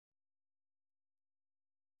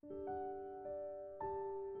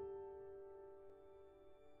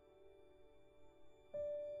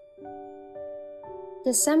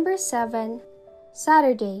December 7,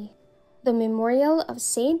 Saturday, the Memorial of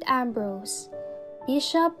Saint Ambrose,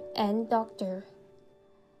 Bishop and Doctor.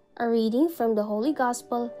 A reading from the Holy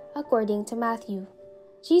Gospel according to Matthew.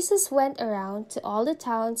 Jesus went around to all the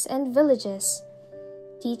towns and villages,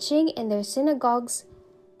 teaching in their synagogues,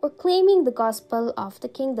 proclaiming the gospel of the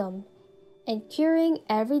kingdom, and curing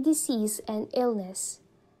every disease and illness.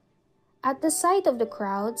 At the sight of the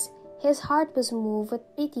crowds, his heart was moved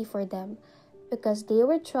with pity for them, because they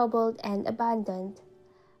were troubled and abandoned,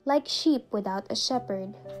 like sheep without a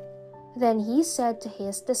shepherd. Then he said to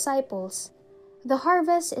his disciples, "The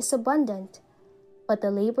harvest is abundant, but the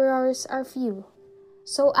laborers are few.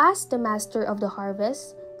 So ask the master of the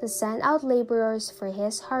harvest to send out laborers for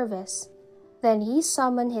his harvest." Then he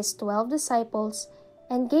summoned his 12 disciples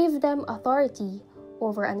and gave them authority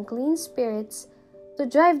over unclean spirits to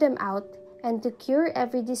drive them out and to cure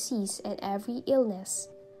every disease and every illness.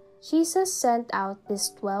 Jesus sent out these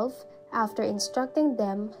 12 after instructing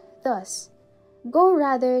them thus, "Go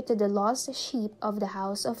rather to the lost sheep of the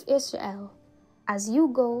house of Israel. As you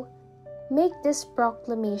go, make this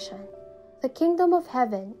proclamation: the kingdom of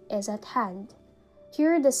heaven is at hand.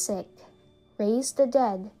 Cure the sick, raise the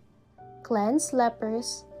dead, cleanse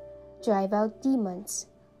lepers, drive out demons.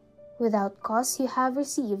 Without cause you have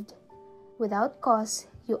received, without cause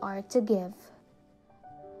you are to give."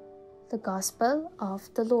 The Gospel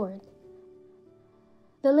of the Lord.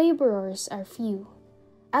 The laborers are few.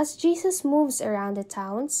 As Jesus moves around the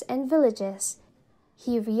towns and villages,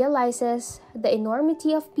 he realizes the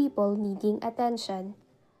enormity of people needing attention.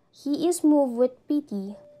 He is moved with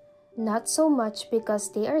pity, not so much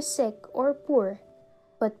because they are sick or poor,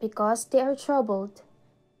 but because they are troubled,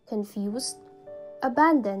 confused,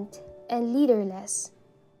 abandoned, and leaderless,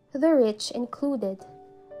 the rich included.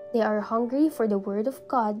 They are hungry for the Word of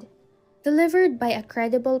God, delivered by a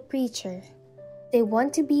credible preacher. They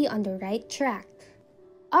want to be on the right track.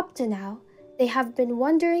 Up to now, they have been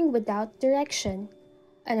wandering without direction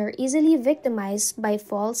and are easily victimized by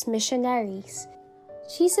false missionaries.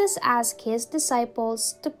 Jesus asked his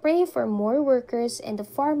disciples to pray for more workers in the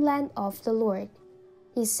farmland of the Lord.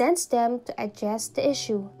 He sends them to address the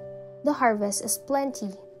issue. The harvest is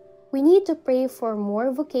plenty. We need to pray for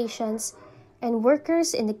more vocations and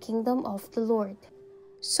workers in the kingdom of the Lord.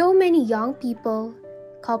 So many young people,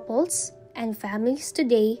 couples, and families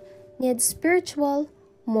today need spiritual,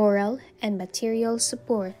 moral, and material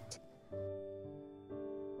support.